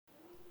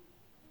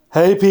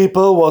Hey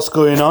people, what's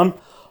going on?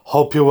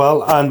 Hope you're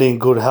well and in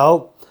good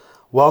health.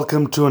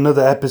 Welcome to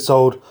another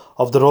episode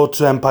of the Road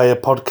to Empire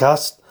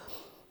podcast.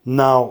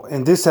 Now,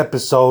 in this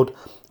episode,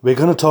 we're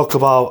going to talk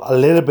about a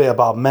little bit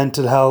about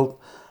mental health,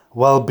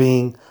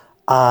 well-being,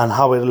 and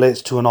how it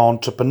relates to an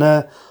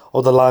entrepreneur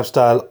or the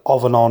lifestyle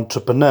of an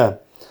entrepreneur.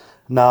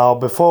 Now,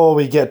 before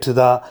we get to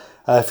that,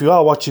 if you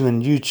are watching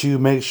on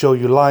YouTube, make sure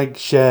you like,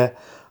 share,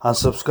 and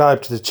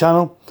subscribe to the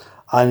channel.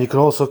 And you can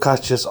also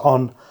catch us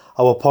on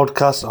our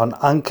podcast on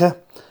Anchor.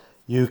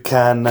 You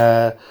can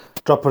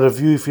drop a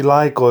review if you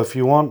like or if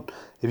you want.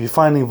 If you're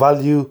finding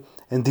value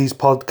in these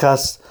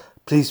podcasts,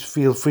 please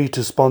feel free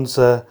to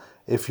sponsor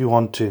if you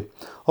want to.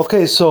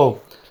 Okay,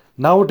 so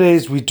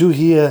nowadays we do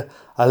hear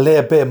a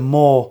little bit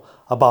more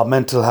about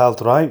mental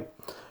health, right?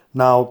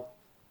 Now,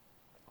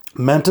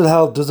 mental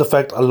health does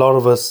affect a lot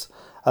of us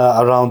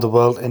around the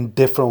world in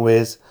different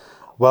ways,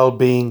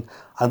 well-being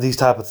and these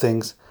type of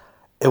things.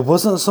 It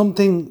wasn't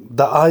something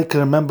that I can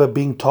remember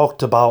being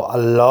talked about a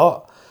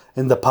lot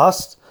in the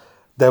past.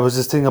 There was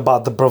this thing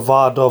about the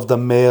bravado of the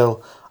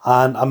male,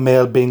 and a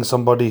male being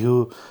somebody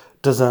who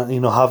doesn't,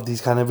 have these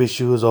kind of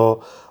issues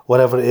or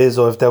whatever it is,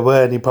 or if there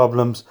were any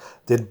problems,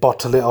 they'd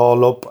bottle it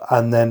all up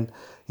and then,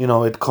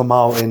 it'd come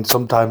out in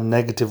sometimes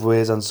negative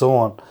ways and so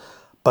on.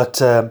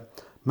 But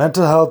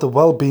mental health and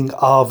well-being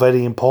are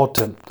very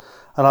important.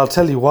 And I'll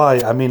tell you why.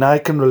 I mean, I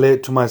can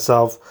relate to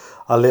myself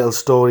a little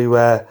story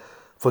where,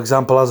 for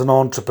example, as an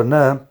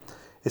entrepreneur,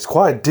 it's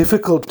quite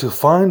difficult to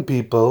find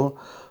people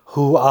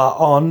who are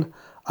on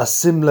a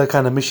similar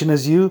kind of mission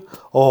as you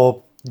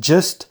or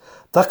just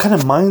that kind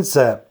of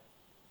mindset.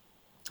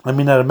 I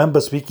mean, I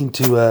remember speaking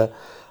to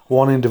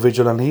one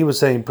individual and he was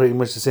saying pretty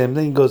much the same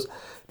thing. He goes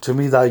to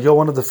me that you're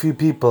one of the few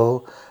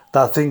people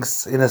that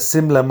thinks in a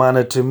similar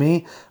manner to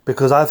me,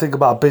 because I think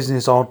about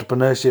business,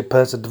 entrepreneurship,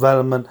 personal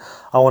development.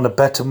 I want to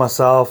better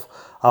myself.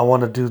 I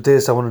want to do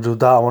this. I want to do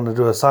that. I want to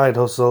do a side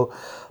hustle.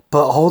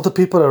 But all the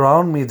people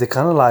around me, they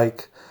kind of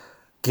like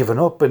given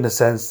up in a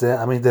sense. They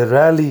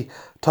rarely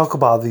talk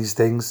about these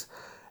things.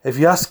 If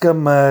you ask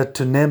them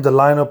to name the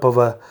lineup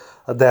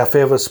of their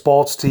favorite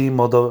sports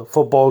team or the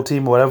football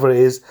team, whatever it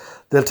is,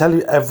 they'll tell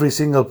you every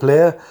single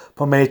player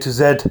from A to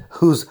Z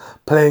who's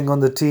playing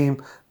on the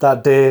team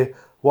that day,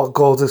 what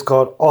goals they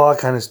scored, all that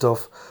kind of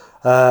stuff.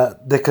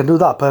 They can do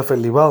that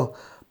perfectly well.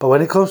 But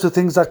when it comes to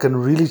things that can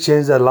really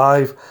change their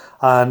life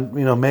and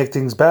make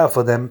things better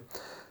for them,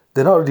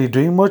 they're not really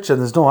doing much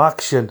and there's no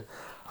action.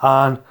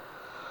 And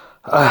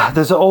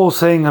there's an old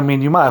saying,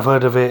 you might have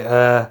heard of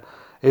it,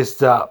 is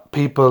that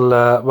people,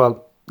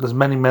 there's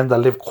many men that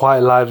live quiet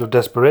lives of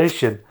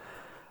desperation.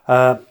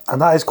 And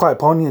that is quite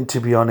poignant, to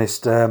be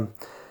honest.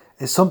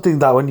 It's something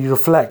that when you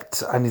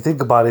reflect and you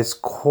think about it, it's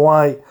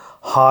quite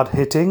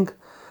hard-hitting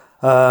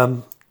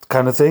kind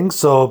of thing.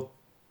 So,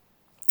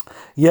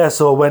 yeah,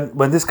 so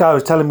when this guy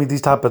was telling me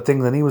these type of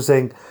things, and he was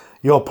saying,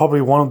 you're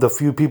probably one of the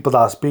few people that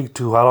I speak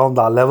to who are on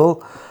that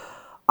level.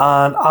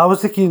 And I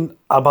was thinking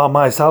about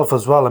myself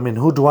as well.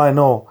 Who do I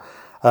know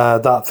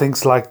that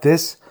thinks like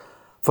this?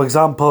 For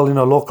example,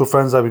 local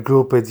friends that we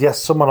grew up with, yes,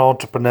 some are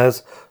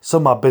entrepreneurs,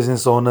 some are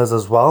business owners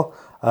as well,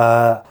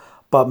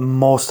 but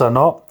most are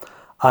not.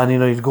 And,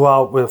 you'd go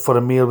out for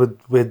a meal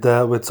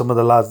with some of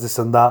the lads, this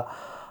and that.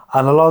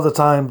 And a lot of the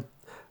time,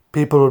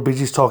 people would be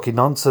just talking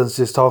nonsense,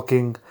 just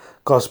talking,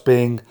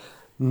 gossiping,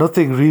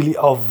 nothing really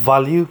of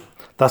value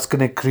that's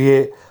going to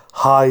create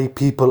high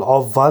people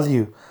of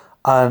value.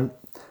 And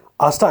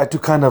I started to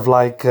kind of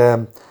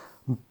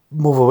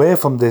move away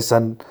from this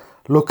and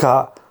look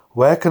at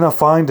where can I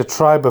find a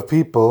tribe of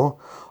people,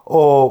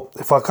 or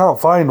if I can't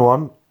find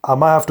one, I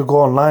might have to go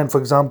online, for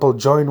example,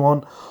 join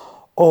one,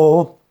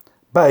 or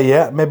better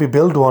yet, maybe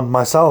build one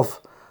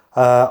myself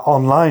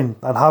online.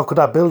 And how could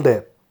I build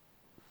it?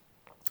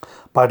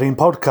 By doing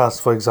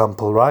podcasts, for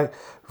example, right?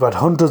 We've had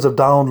hundreds of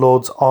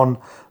downloads on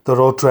the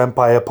Road to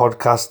Empire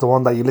podcast, the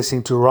one that you're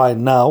listening to right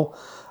now.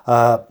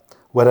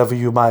 Wherever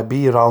you might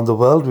be around the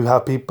world, we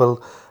have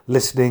people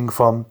listening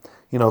from,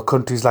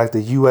 countries like the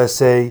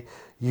USA,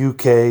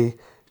 UK,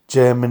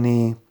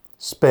 Germany,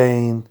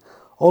 Spain,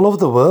 all over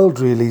the world,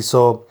 really.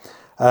 So,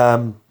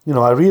 I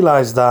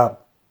realized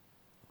that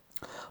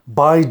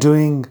by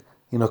doing,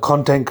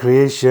 content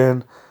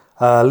creation,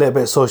 a little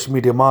bit of social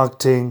media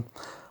marketing,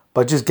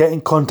 but just getting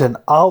content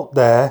out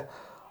there,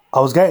 I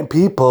was getting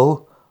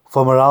people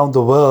from around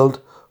the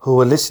world who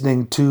were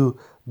listening to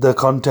the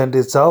content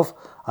itself.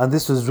 And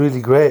this was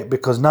really great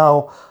because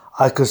now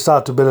I could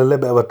start to build a little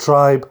bit of a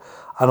tribe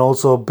and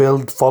also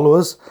build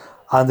followers.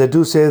 And they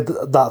do say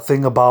that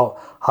thing about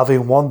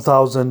having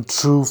 1,000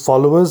 true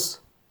followers.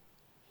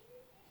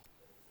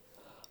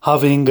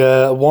 Having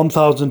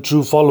 1,000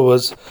 true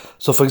followers.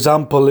 So, for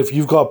example, if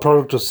you've got a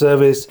product or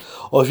service,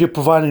 or if you're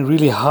providing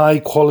really high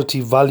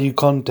quality value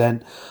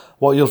content,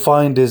 what you'll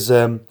find is,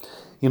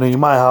 you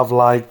might have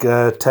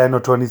 10 or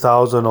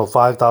 20,000 or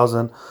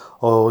 5,000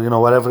 or,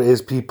 whatever it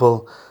is,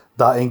 people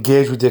that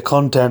engage with your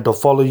content or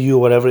follow you,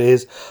 whatever it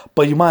is.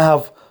 But you might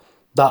have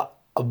that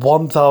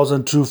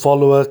 1,000 true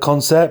follower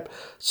concept.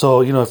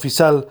 So, if you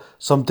sell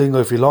something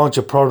or if you launch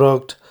a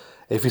product,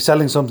 if you're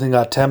selling something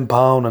at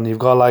 £10 and you've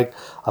got like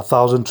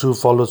 1,000 true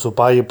followers who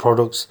buy your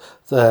products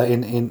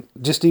in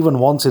just even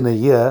once in a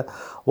year,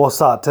 what's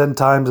that? 10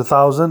 times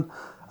 1,000.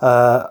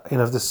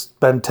 If they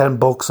spend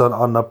 $10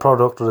 on a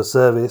product or a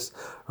service,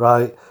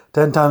 right?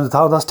 10 times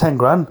 1,000, that's 10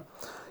 grand.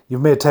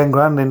 You've made 10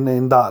 grand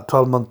in that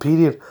 12-month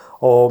period,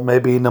 or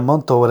maybe in a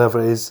month, or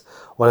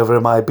whatever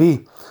it might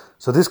be.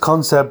 So this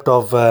concept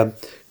of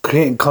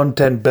creating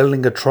content,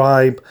 building a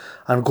tribe,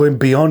 and going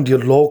beyond your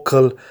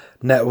local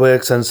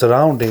networks and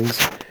surroundings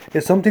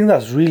is something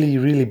that's really,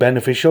 really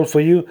beneficial for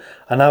you.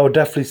 And I would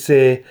definitely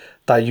say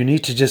that you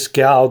need to just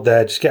get out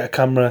there, just get a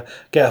camera,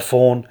 get a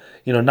phone.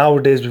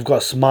 Nowadays we've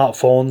got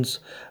smartphones,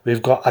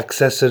 we've got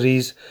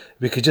accessories.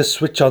 We could just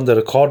switch on the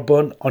record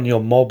button on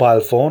your mobile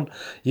phone.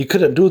 You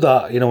couldn't do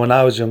that, when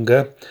I was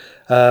younger,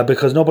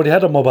 because nobody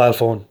had a mobile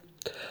phone.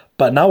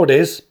 But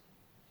nowadays,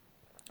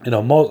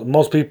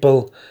 most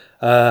people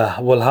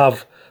will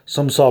have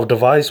some sort of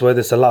device,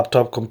 whether it's a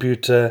laptop,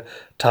 computer,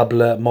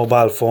 tablet,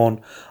 mobile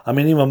phone. I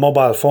mean, even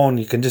mobile phone,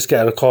 you can just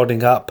get a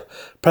recording app,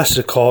 press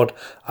record,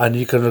 and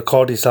you can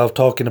record yourself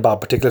talking about a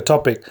particular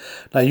topic.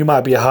 Now, you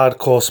might be a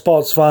hardcore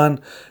sports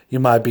fan, you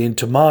might be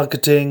into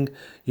marketing,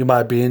 you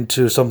might be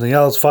into something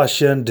else,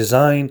 fashion,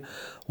 design,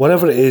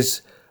 whatever it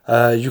is,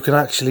 you can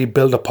actually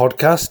build a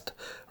podcast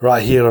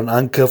right here on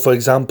Anchor, for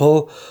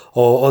example,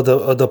 or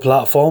other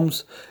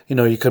platforms.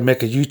 You can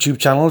make a YouTube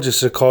channel,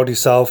 just record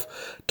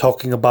yourself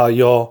talking about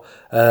your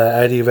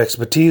area of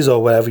expertise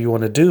or whatever you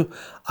want to do,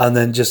 and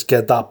then just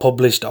get that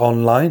published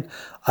online.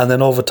 And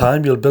then over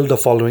time, you'll build a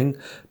following,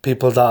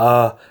 people that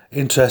are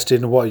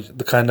interested in what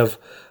the kind of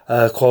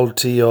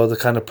quality or the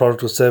kind of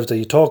product or service that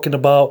you're talking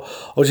about,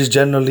 or just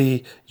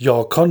generally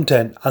your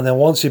content. And then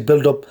once you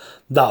build up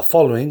that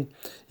following,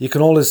 you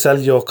can always sell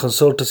your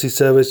consultancy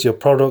service, your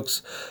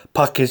products,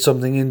 package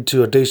something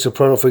into a digital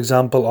product, for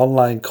example,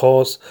 online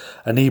course,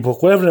 an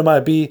ebook, whatever it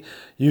might be.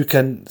 You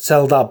can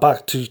sell that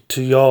back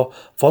to your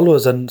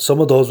followers, and some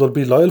of those will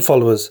be loyal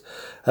followers,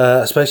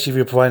 especially if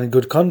you're providing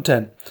good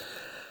content.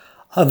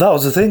 And that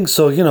was the thing.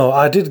 So,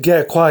 I did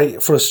get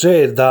quite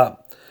frustrated that,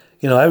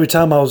 every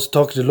time I was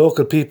talking to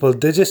local people,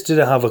 they just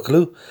didn't have a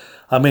clue.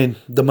 I mean,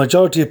 the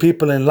majority of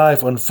people in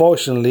life,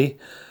 unfortunately,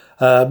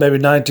 maybe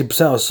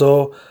 90% or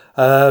so,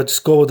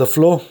 just go with the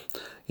flow.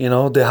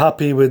 They're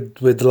happy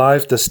with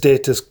life, the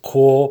status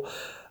quo,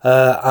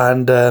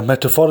 and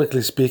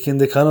metaphorically speaking,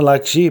 they're kind of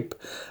like sheep,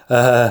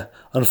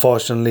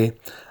 unfortunately.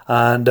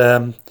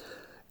 And,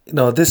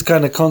 this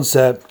kind of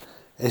concept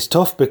is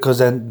tough, because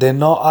then they're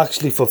not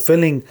actually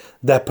fulfilling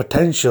their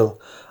potential.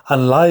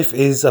 And life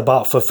is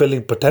about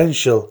fulfilling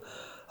potential.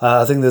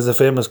 I think there's a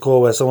famous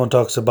quote where someone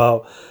talks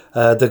about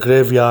the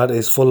graveyard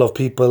is full of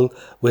people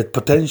with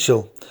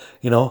potential.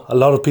 A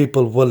lot of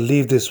people will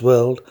leave this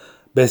world,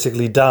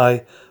 basically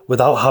die,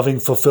 without having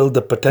fulfilled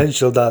the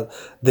potential that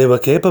they were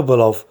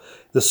capable of.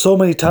 There's so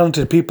many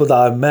talented people that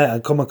I've met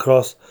and come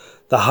across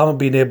that haven't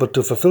been able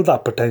to fulfill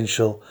that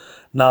potential.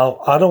 Now,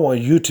 I don't want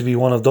you to be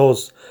one of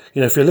those.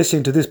 If you're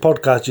listening to this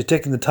podcast, you're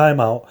taking the time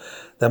out,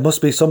 there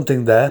must be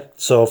something there.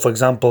 So, for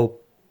example,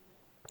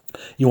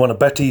 you want to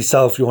better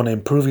yourself, you want to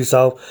improve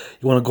yourself,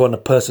 you want to go on a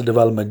personal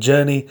development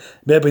journey,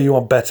 maybe you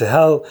want better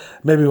health,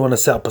 maybe you want to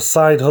set up a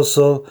side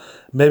hustle,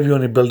 maybe you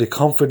want to build your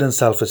confidence,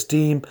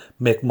 self-esteem,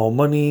 make more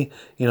money,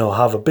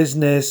 have a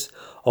business,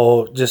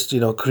 or just,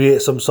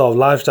 create some sort of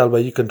lifestyle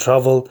where you can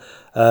travel,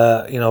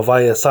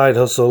 via a side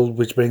hustle,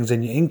 which brings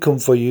in your income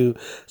for you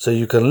so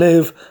you can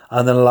live,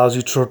 and then allows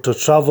you to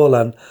travel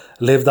and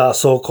live that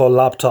so-called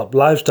laptop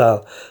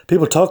lifestyle.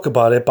 People talk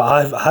about it,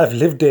 but I've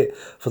lived it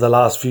for the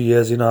last few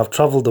years. I've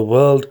traveled the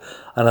world,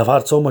 and I've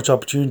had so much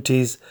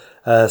opportunities,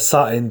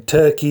 sat in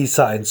Turkey,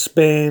 sat in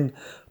Spain,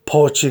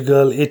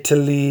 Portugal,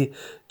 Italy,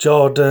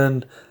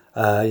 Jordan,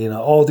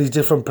 all these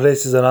different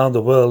places around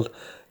the world,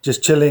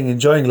 just chilling,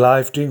 enjoying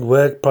life, doing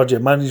work,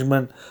 project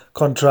management,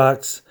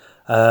 contracts,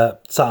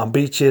 sat on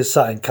beaches,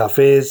 sat in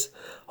cafes,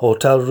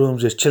 hotel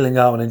rooms, just chilling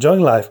out and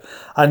enjoying life.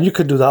 And you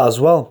can do that as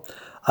well.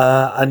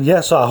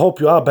 So I hope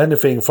you are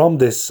benefiting from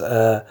this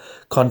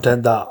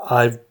content that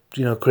I've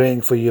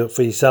creating for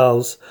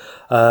yourselves.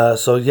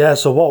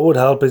 So what would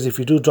help is if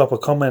you do drop a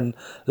comment,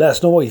 let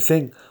us know what you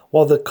think,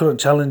 what the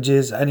current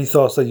challenges, any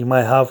thoughts that you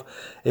might have.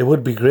 It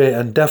would be great.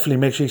 And definitely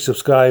make sure you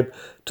subscribe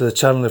to the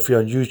channel if you're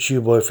on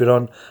YouTube, or if you're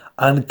on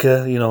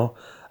Anchor,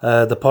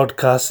 the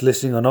podcast,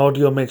 listening on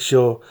audio. Make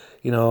sure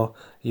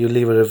you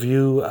leave a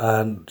review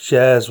and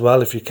share as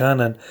well if you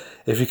can. And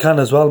if you can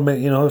as well,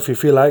 if you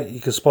feel like you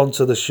can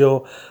sponsor the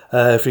show,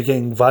 if you're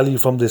getting value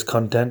from this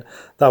content,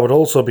 that would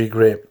also be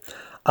great.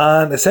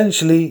 And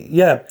essentially,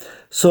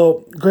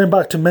 so going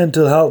back to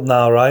mental health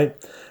now, right?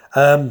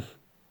 With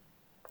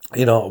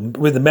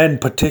the men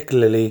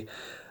particularly,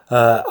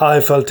 I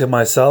felt it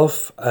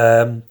myself.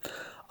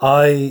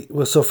 I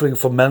was suffering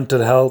from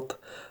mental health.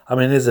 I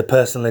mean, here's a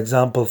personal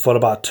example. For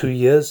about 2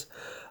 years,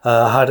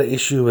 I had an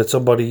issue with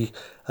somebody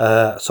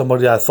I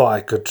thought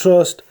I could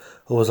trust,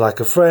 who was like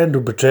a friend,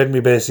 who betrayed me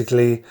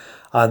basically.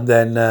 And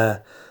then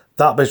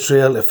that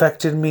betrayal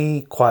affected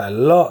me quite a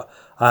lot.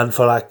 And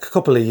for like a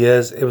couple of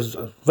years, it was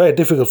very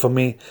difficult for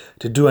me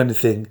to do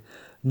anything.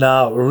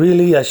 Now,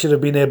 really, I should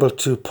have been able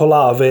to pull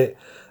out of it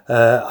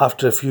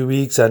after a few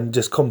weeks and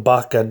just come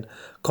back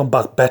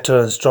better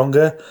and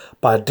stronger.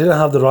 But I didn't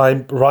have the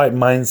right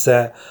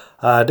mindset.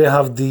 I didn't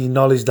have the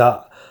knowledge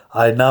that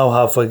I now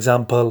have, for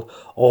example,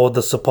 or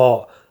the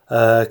support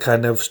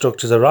kind of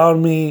structures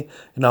around me.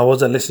 I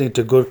wasn't listening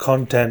to good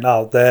content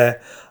out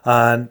there,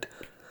 and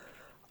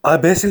I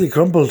basically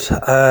crumbled,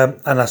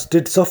 and I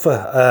did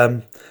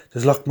suffer.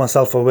 Just locked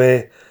myself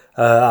away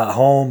at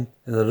home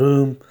in the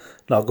room,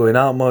 not going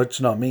out much,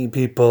 not meeting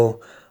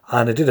people,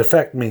 and it did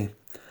affect me.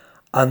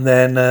 And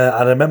then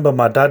I remember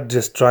my dad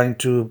just trying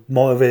to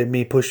motivate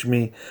me, push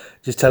me,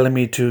 just telling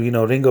me to,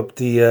 ring up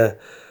the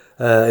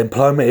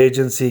employment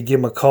agency, give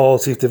them a call,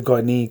 see if they've got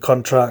any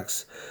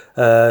contracts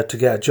to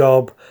get a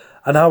job.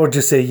 And I would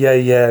just say,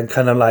 yeah, and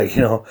kind of like,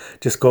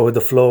 just go with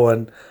the flow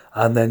and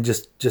then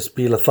just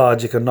be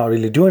lethargic and not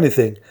really do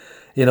anything.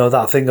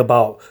 That thing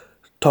about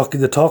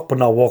talking the talk but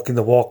not walking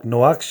the walk,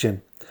 no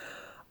action.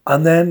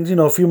 And then,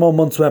 a few more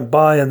months went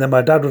by, and then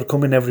my dad would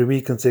come in every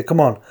week and say, come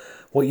on,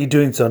 what are you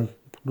doing, son?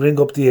 Ring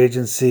up the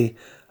agency,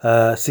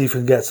 see if you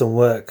can get some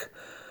work.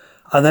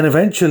 And then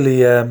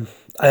eventually, I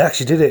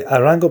actually did it. I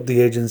rang up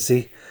the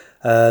agency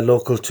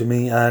local to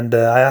me, and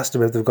I asked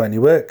them if they've got any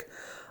work.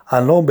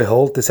 And lo and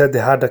behold, they said they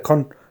had a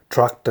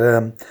contract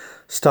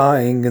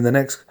starting in the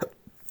next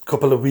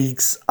couple of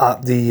weeks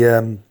at the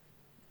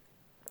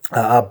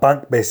at a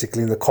bank,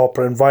 basically in the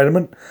corporate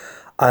environment.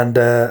 And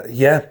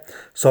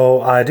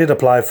so I did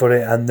apply for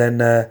it, and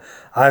then I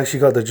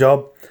actually got the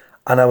job,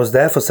 and I was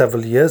there for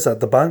several years at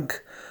the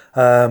bank.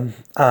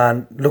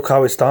 And look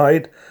how it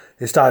started.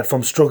 It started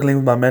from struggling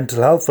with my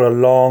mental health for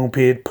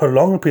a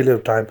prolonged period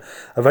of time,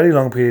 a very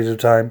long period of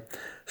time,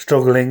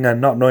 struggling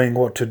and not knowing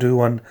what to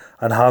do and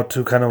how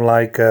to kind of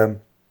like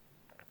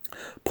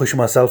push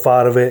myself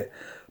out of it.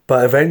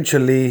 But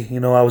eventually,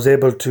 I was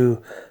able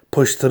to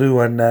push through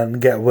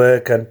and get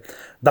work, and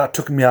that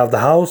took me out of the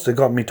house. It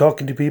got me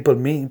talking to people,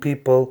 meeting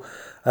people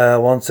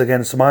once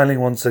again, smiling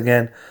once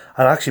again,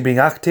 and actually being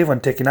active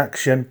and taking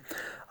action.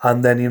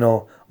 And then,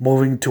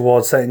 moving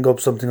towards setting up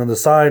something on the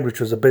side, which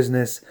was a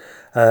business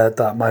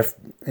that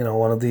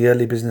one of the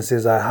early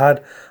businesses I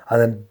had,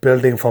 and then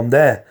building from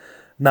there.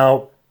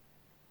 Now,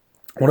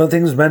 one of the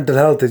things with mental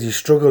health is you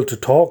struggle to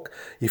talk.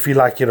 You feel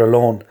like you're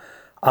alone.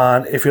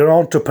 And if you're an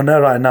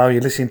entrepreneur right now,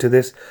 you're listening to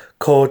this,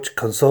 coach,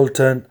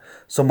 consultant,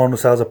 someone who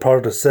sells a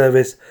product or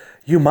service,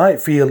 you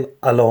might feel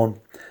alone,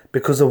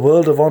 because the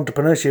world of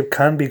entrepreneurship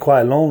can be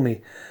quite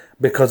lonely.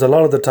 Because a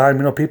lot of the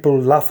time, people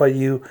laugh at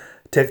you,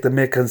 take the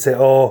mick and say,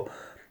 oh,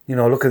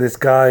 look at this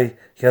guy,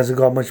 he hasn't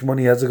got much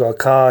money, he hasn't got a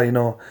car,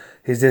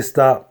 he's this,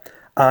 that.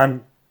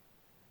 And,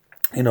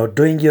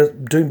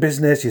 doing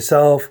business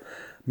yourself,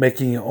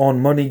 making your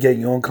own money,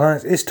 getting your own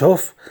clients, it's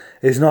tough.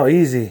 It's not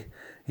easy.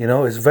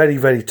 It's very,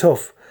 very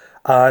tough.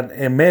 And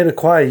it may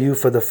require you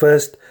for the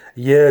first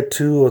year,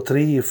 2 or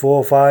 3 or 4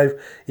 or 5,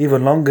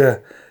 even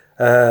longer,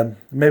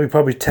 maybe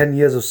probably 10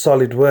 years of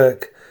solid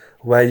work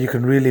where you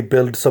can really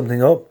build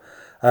something up.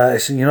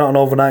 You're not an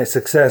overnight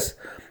success.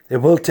 It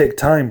will take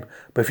time.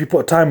 But if you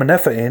put time and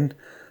effort in,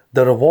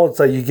 the rewards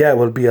that you get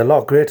will be a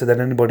lot greater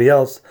than anybody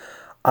else.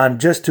 And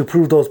just to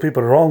prove those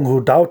people wrong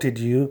who doubted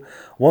you,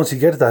 once you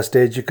get to that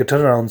stage, you could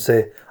turn around and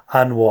say,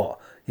 and what?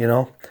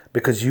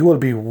 Because you will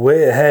be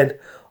way ahead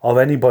of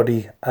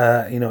anybody,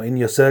 in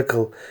your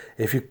circle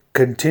if you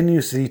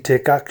continuously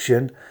take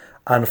action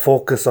and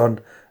focus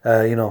on,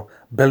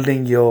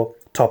 building your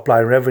top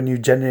line revenue,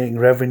 generating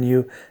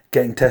revenue,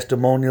 getting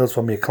testimonials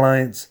from your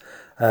clients,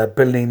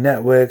 building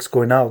networks,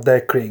 going out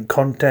there, creating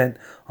content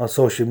on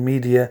social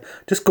media,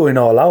 just going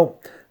all out.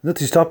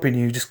 Nothing stopping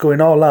you, just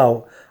going all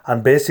out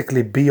and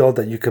basically be all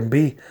that you can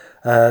be,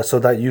 so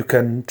that you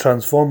can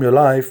transform your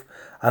life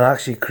and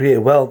actually create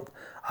wealth,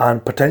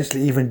 and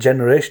potentially even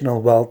generational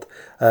wealth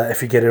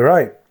if you get it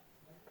right.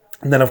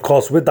 And then, of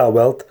course, with that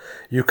wealth,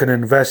 you can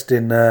invest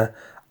in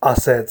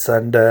assets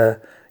and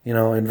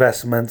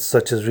investments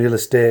such as real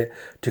estate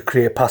to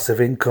create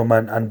passive income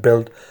and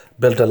build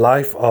a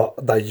life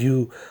that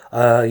you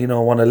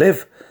want to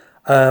live.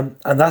 And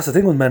that's the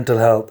thing with mental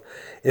health.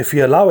 If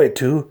you allow it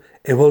to,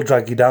 it will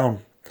drag you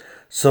down.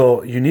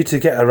 So you need to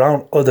get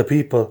around other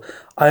people.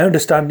 I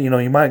understand,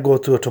 you might go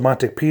through a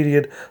traumatic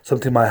period,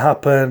 something might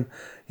happen,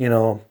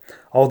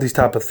 all these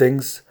type of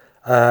things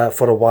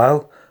for a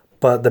while.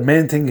 But the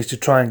main thing is to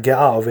try and get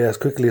out of it as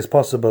quickly as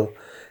possible.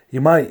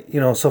 You might,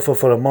 suffer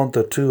for a month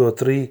or 2 or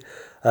 3,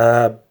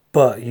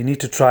 but you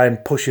need to try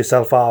and push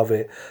yourself out of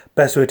it.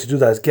 Best way to do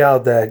that is get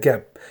out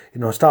there,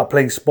 start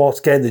playing sports,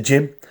 get in the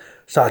gym,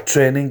 start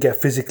training, get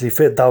physically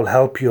fit. That will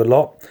help you a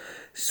lot.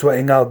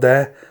 Sweating out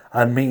there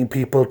and meeting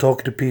people,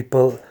 talking to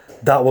people,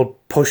 that will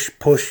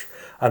push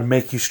and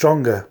make you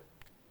stronger.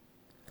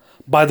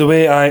 By the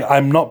way,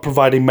 I'm not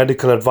providing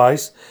medical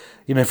advice.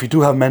 If you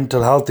do have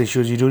mental health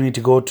issues, you do need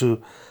to go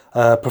to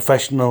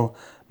professional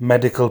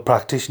medical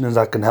practitioners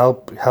that can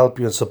help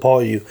you and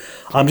support you.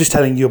 I'm just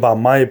telling you about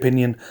my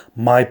opinion,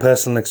 my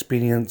personal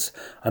experience,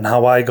 and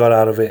how I got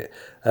out of it.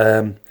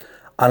 And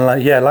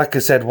like I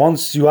said,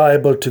 once you are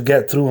able to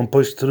get through and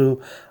push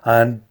through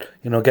and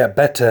get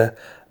better,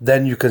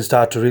 then you can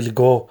start to really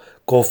go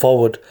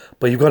forward.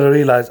 But you've got to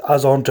realize,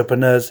 as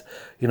entrepreneurs,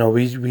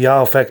 we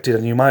are affected,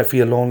 and you might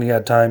feel lonely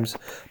at times.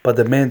 But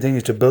the main thing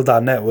is to build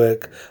that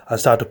network and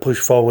start to push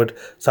forward,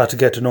 start to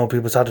get to know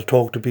people, start to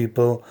talk to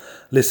people,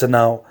 listen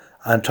out,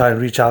 and try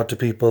and reach out to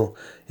people.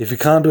 If you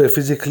can't do it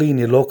physically in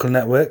your local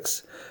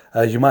networks,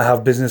 you might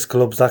have business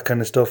clubs, that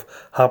kind of stuff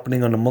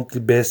happening on a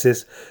monthly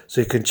basis. So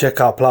you can check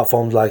out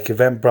platforms like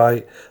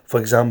Eventbrite, for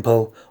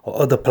example,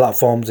 or other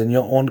platforms in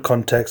your own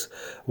context,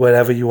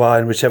 wherever you are,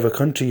 in whichever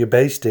country you're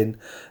based in.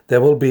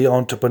 There will be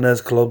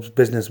entrepreneurs clubs,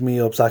 business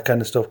meetups, that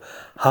kind of stuff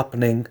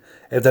happening.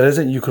 If there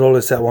isn't, you could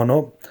always set one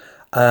up,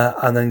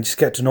 and then just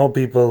get to know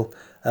people,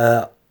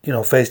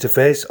 face to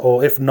face.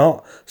 Or if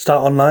not,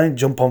 start online,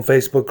 jump on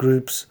Facebook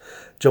groups,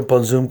 jump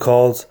on Zoom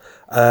calls,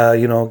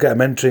 get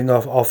mentoring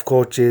of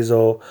coaches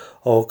or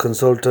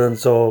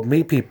consultants, or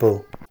meet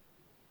people.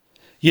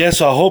 Yeah,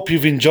 so I hope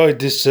you've enjoyed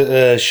this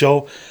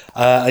show.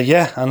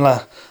 And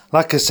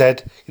like I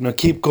said,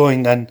 keep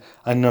going,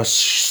 and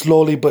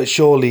slowly but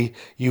surely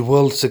you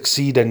will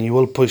succeed and you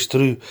will push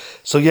through.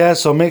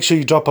 So make sure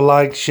you drop a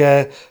like,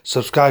 share,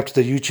 subscribe to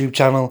the YouTube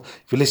channel.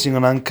 If you're listening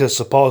on Anchor,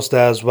 support us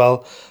there as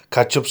well.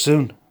 Catch up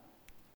soon.